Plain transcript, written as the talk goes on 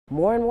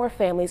More and more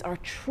families are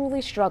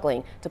truly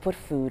struggling to put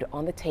food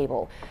on the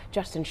table.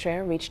 Justin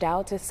Schreier reached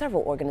out to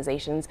several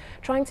organizations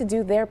trying to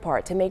do their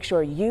part to make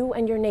sure you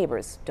and your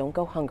neighbors don't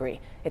go hungry.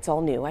 It's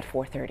all new at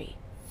 4:30.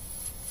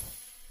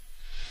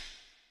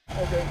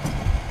 Okay.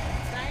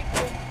 Thank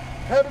you.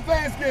 Happy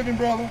Thanksgiving,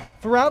 brother.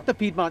 Throughout the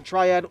Piedmont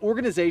Triad,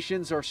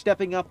 organizations are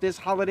stepping up this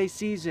holiday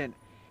season.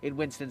 In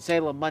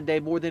Winston-Salem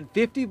Monday, more than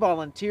 50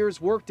 volunteers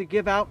worked to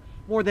give out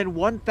more than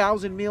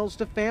 1,000 meals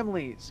to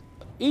families.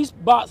 Each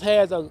box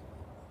has a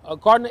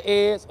carton of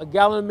eggs, a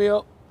gallon of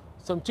milk,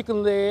 some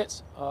chicken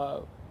legs,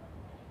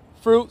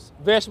 fruits,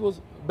 vegetables,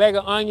 a bag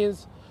of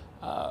onions,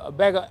 a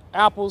bag of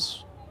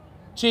apples,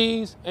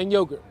 cheese, and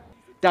yogurt.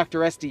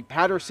 Dr. S.D.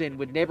 Patterson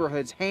with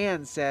Neighborhood's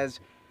Hands says,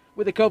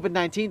 with the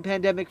COVID-19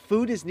 pandemic,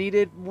 food is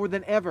needed more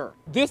than ever.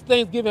 This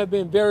Thanksgiving has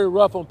been very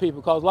rough on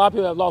people because a lot of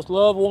people have lost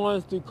loved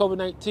ones through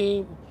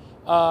COVID-19,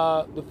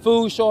 the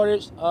food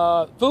shortage.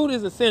 Food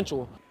is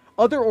essential.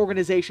 Other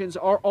organizations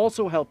are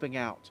also helping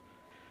out.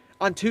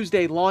 On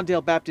Tuesday,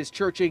 Lawndale Baptist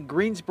Church in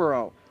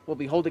Greensboro will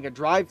be holding a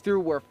drive-through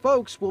where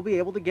folks will be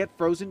able to get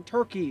frozen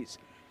turkeys.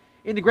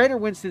 In the greater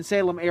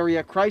Winston-Salem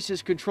area,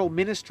 Crisis Control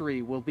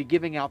Ministry will be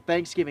giving out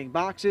Thanksgiving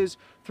boxes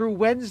through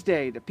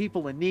Wednesday to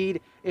people in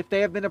need if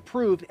they have been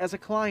approved as a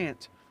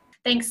client.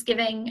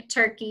 Thanksgiving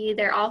turkey,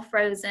 they're all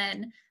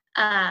frozen.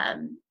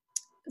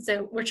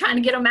 So we're trying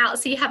to get them out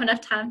so you have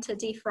enough time to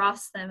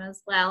defrost them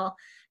as well.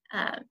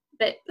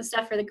 But the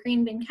stuff for the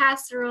green bean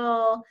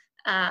casserole,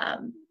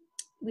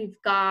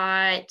 we've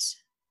got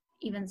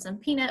even some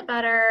peanut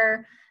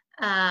butter,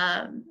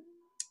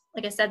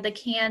 like I said, the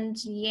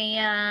canned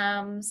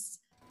yams.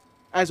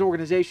 As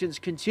organizations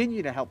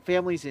continue to help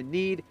families in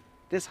need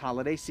this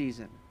holiday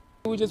season.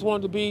 We just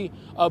wanted to be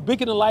a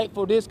beacon of light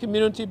for this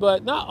community,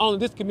 but not only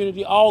this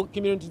community, all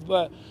communities,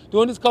 but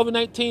during this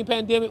COVID-19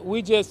 pandemic,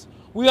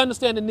 we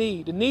understand the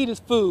need. The need is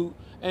food,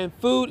 and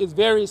food is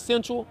very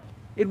essential.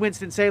 In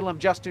Winston-Salem,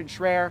 Justin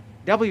Schreier,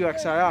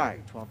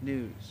 WXII 12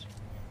 News.